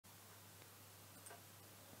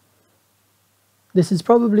This is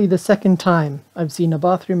probably the second time I've seen a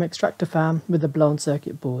bathroom extractor fan with a blown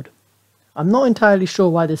circuit board. I'm not entirely sure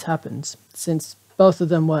why this happens, since both of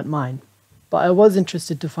them weren't mine, but I was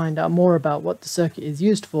interested to find out more about what the circuit is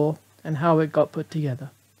used for and how it got put together.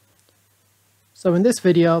 So in this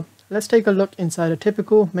video, let's take a look inside a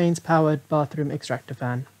typical mains-powered bathroom extractor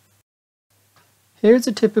fan. Here's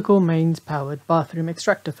a typical mains-powered bathroom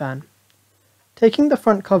extractor fan. Taking the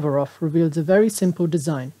front cover off reveals a very simple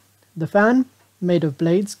design. The fan, made of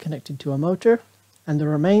blades connected to a motor, and the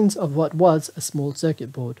remains of what was a small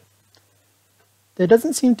circuit board. There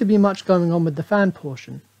doesn't seem to be much going on with the fan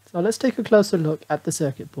portion, so let's take a closer look at the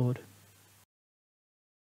circuit board.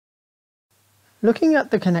 Looking at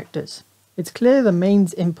the connectors, it's clear the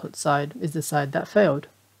mains input side is the side that failed,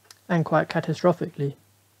 and quite catastrophically.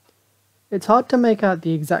 It's hard to make out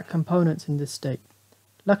the exact components in this state.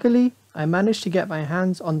 Luckily, I managed to get my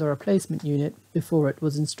hands on the replacement unit before it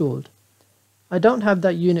was installed. I don't have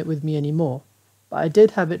that unit with me anymore, but I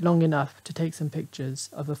did have it long enough to take some pictures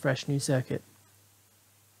of a fresh new circuit.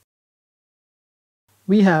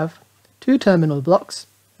 We have two terminal blocks,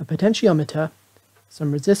 a potentiometer,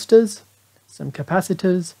 some resistors, some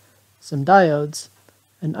capacitors, some diodes,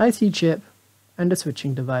 an IC chip, and a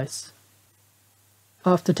switching device.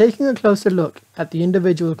 After taking a closer look at the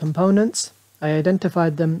individual components, I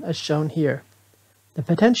identified them as shown here. The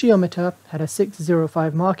potentiometer had a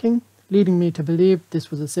 605 marking, leading me to believe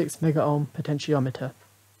this was a 6 mega ohm potentiometer.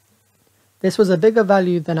 This was a bigger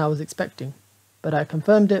value than I was expecting, but I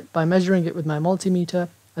confirmed it by measuring it with my multimeter,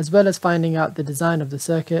 as well as finding out the design of the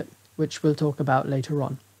circuit, which we'll talk about later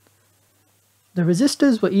on. The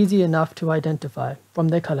resistors were easy enough to identify from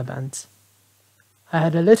their color bands. I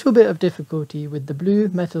had a little bit of difficulty with the blue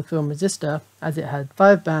metal film resistor, as it had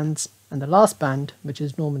 5 bands, and the last band, which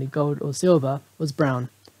is normally gold or silver, was brown.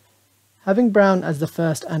 Having brown as the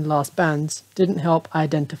first and last bands didn't help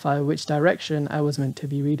identify which direction I was meant to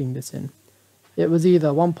be reading this in. It was either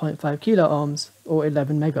 1.5 kilo ohms or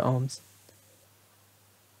 11 mega ohms.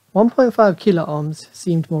 1.5 kilo ohms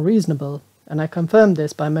seemed more reasonable, and I confirmed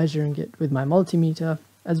this by measuring it with my multimeter,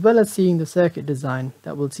 as well as seeing the circuit design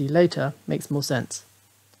that we'll see later makes more sense.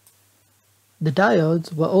 The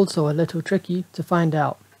diodes were also a little tricky to find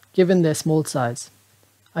out, given their small size.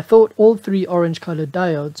 I thought all 3 orange-colored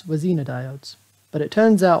diodes were Zener diodes, but it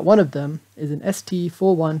turns out one of them is an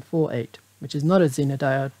ST4148, which is not a Zener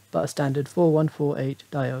diode, but a standard 4148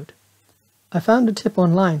 diode. I found a tip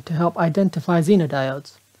online to help identify Zener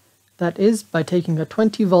diodes. That is, by taking a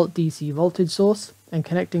 20 volt DC voltage source and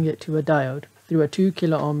connecting it to a diode through a 2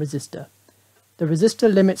 kilo ohm resistor. The resistor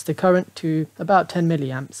limits the current to about 10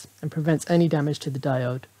 milliamps and prevents any damage to the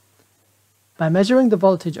diode. By measuring the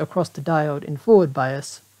voltage across the diode in forward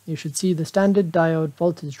bias, you should see the standard diode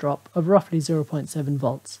voltage drop of roughly 0.7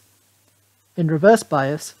 volts. In reverse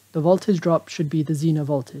bias, the voltage drop should be the Zener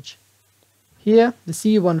voltage. Here, the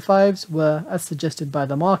C15s were, as suggested by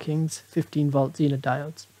the markings, 15 volt Zener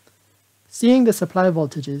diodes. Seeing the supply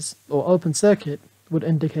voltages, or open circuit, would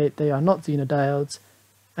indicate they are not Zener diodes,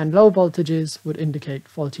 and low voltages would indicate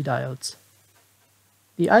faulty diodes.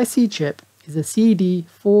 The IC chip is a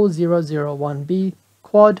CD4001B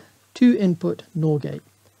quad 2-input NOR gate.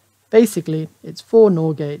 Basically, it's 4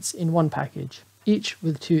 NOR gates in one package, each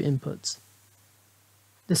with 2 inputs.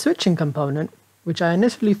 The switching component, which I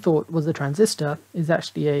initially thought was a transistor, is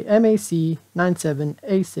actually a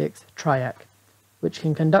MAC97A6 triac, which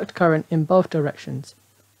can conduct current in both directions,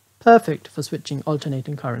 perfect for switching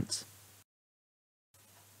alternating currents.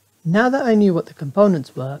 Now that I knew what the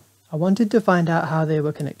components were, I wanted to find out how they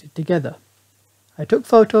were connected together. I took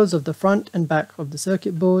photos of the front and back of the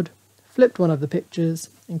circuit board, flipped one of the pictures,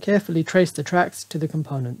 and carefully traced the tracks to the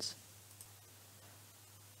components.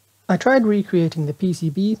 I tried recreating the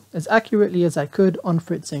PCB as accurately as I could on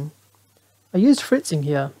fritzing. I used fritzing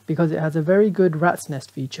here because it has a very good rat's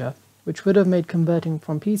nest feature, which would have made converting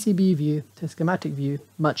from PCB view to schematic view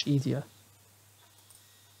much easier.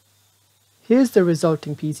 Here's the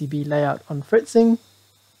resulting PCB layout on fritzing,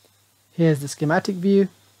 here's the schematic view,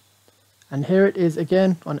 and here it is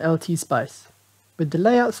again on LT Spice, with the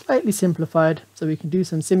layout slightly simplified so we can do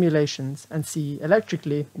some simulations and see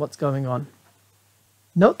electrically what's going on.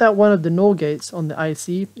 Note that one of the NOR gates on the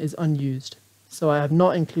IC is unused, so I have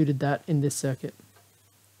not included that in this circuit.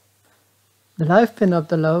 The live pin of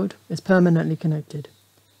the load is permanently connected.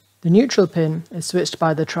 The neutral pin is switched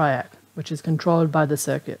by the triac, which is controlled by the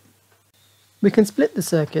circuit. We can split the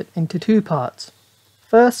circuit into 2 parts.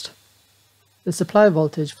 First, the supply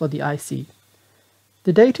voltage for the IC.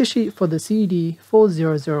 The datasheet for the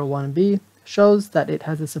CD4001B shows that it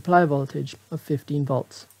has a supply voltage of 15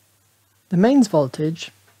 volts. The mains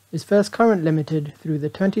voltage, is first current limited through the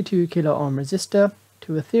 22 kΩ resistor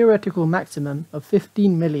to a theoretical maximum of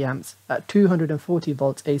 15 milliamps at 240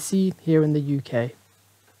 volts AC here in the UK.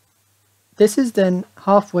 This is then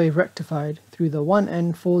half-wave rectified through the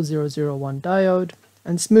 1N4001 diode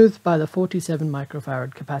and smoothed by the 47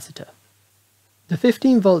 microfarad capacitor. The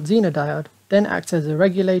 15 volt Zener diode then acts as a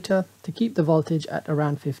regulator to keep the voltage at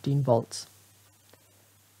around 15 volts.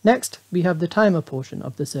 Next, we have the timer portion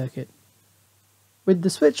of the circuit. With the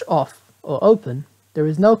switch off or open, there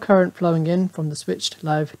is no current flowing in from the switched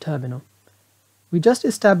live terminal. We just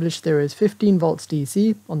established there is 15 volts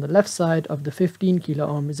DC on the left side of the 15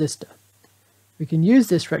 kΩ resistor. We can use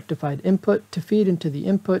this rectified input to feed into the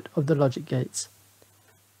input of the logic gates.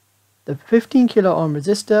 The 15 kΩ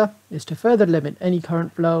resistor is to further limit any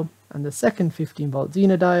current flow, and the second 15 volt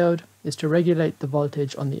Zener diode is to regulate the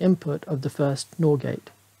voltage on the input of the first NOR gate.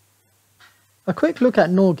 A quick look at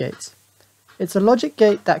NOR gates. It's a logic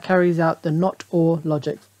gate that carries out the NOT OR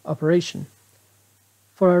logic operation.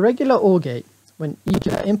 For a regular OR gate, when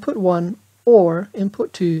either input 1 or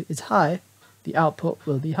input 2 is high, the output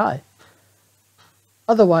will be high.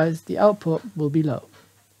 Otherwise, the output will be low.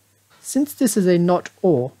 Since this is a NOT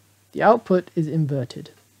OR, the output is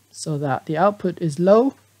inverted, so that the output is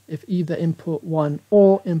low if either input 1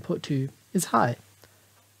 or input 2 is high.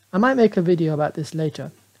 I might make a video about this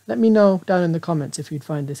later. Let me know down in the comments if you'd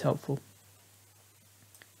find this helpful.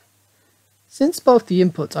 Since both the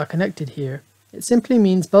inputs are connected here, it simply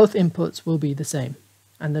means both inputs will be the same,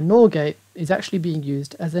 and the NOR gate is actually being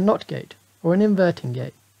used as a NOT gate, or an inverting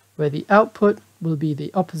gate, where the output will be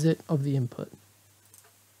the opposite of the input.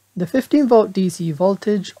 The 15 volt DC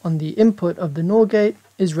voltage on the input of the NOR gate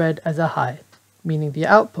is read as a high, meaning the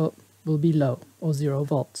output will be low, or 0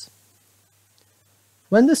 volts.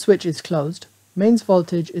 When the switch is closed, mains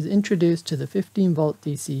voltage is introduced to the 15 volt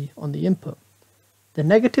DC on the input. The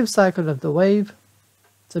negative cycle of the wave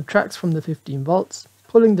subtracts from the 15 volts,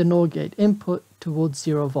 pulling the NOR gate input towards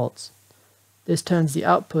 0 volts. This turns the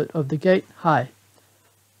output of the gate high.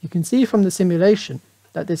 You can see from the simulation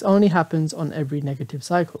that this only happens on every negative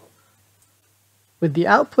cycle. With the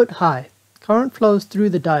output high, current flows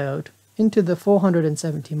through the diode into the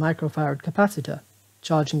 470 microfarad capacitor,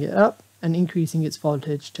 charging it up and increasing its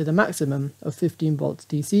voltage to the maximum of 15 volts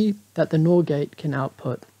DC that the NOR gate can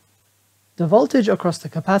output. The voltage across the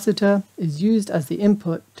capacitor is used as the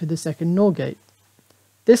input to the second NOR gate.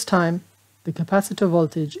 This time, the capacitor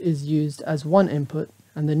voltage is used as one input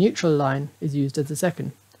and the neutral line is used as the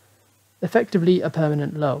second, effectively a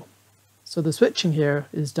permanent low. So the switching here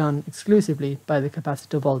is done exclusively by the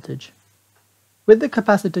capacitor voltage. With the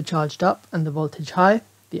capacitor charged up and the voltage high,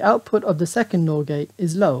 the output of the second NOR gate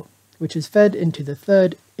is low, which is fed into the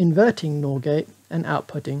third inverting NOR gate and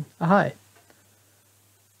outputting a high.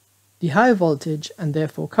 The high voltage and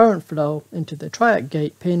therefore current flow into the triac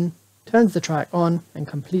gate pin turns the triac on and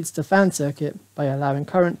completes the fan circuit by allowing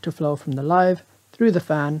current to flow from the live through the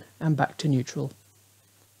fan and back to neutral.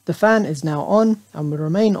 The fan is now on and will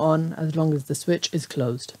remain on as long as the switch is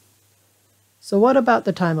closed. So what about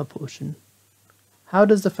the timer portion? How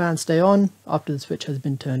does the fan stay on after the switch has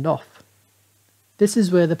been turned off? This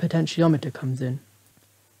is where the potentiometer comes in.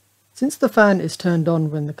 Since the fan is turned on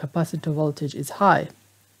when the capacitor voltage is high,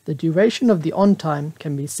 the duration of the on time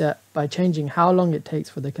can be set by changing how long it takes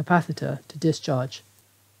for the capacitor to discharge.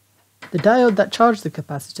 The diode that charged the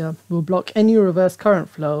capacitor will block any reverse current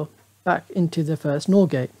flow back into the first NOR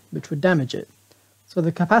gate, which would damage it, so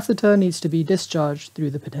the capacitor needs to be discharged through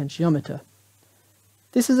the potentiometer.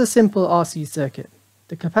 This is a simple RC circuit.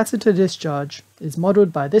 The capacitor discharge is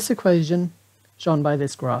modeled by this equation shown by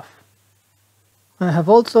this graph. I have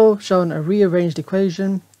also shown a rearranged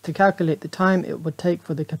equation to calculate the time it would take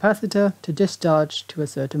for the capacitor to discharge to a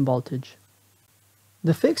certain voltage.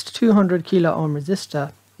 The fixed 200 kΩ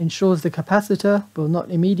resistor ensures the capacitor will not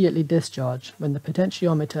immediately discharge when the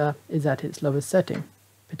potentiometer is at its lowest setting,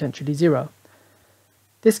 potentially 0.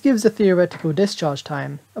 This gives a theoretical discharge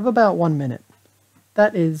time of about 1 minute.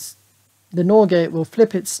 That is, the NOR gate will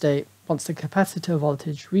flip its state once the capacitor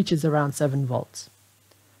voltage reaches around 7 volts.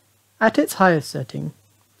 At its highest setting,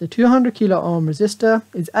 the 200 kΩ resistor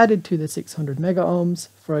is added to the 600 megaohms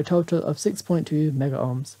for a total of 6.2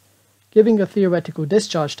 megaohms, giving a theoretical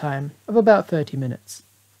discharge time of about 30 minutes.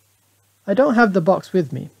 I don't have the box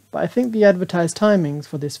with me, but I think the advertised timings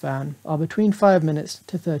for this fan are between 5 minutes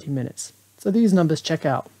to 30 minutes, so these numbers check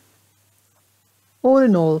out. All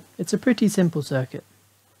in all, it's a pretty simple circuit.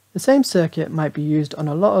 The same circuit might be used on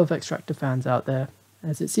a lot of extractor fans out there,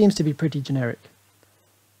 as it seems to be pretty generic.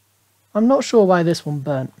 I'm not sure why this one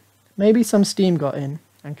burnt. Maybe some steam got in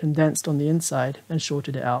and condensed on the inside and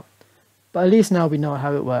shorted it out. but at least now we know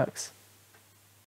how it works.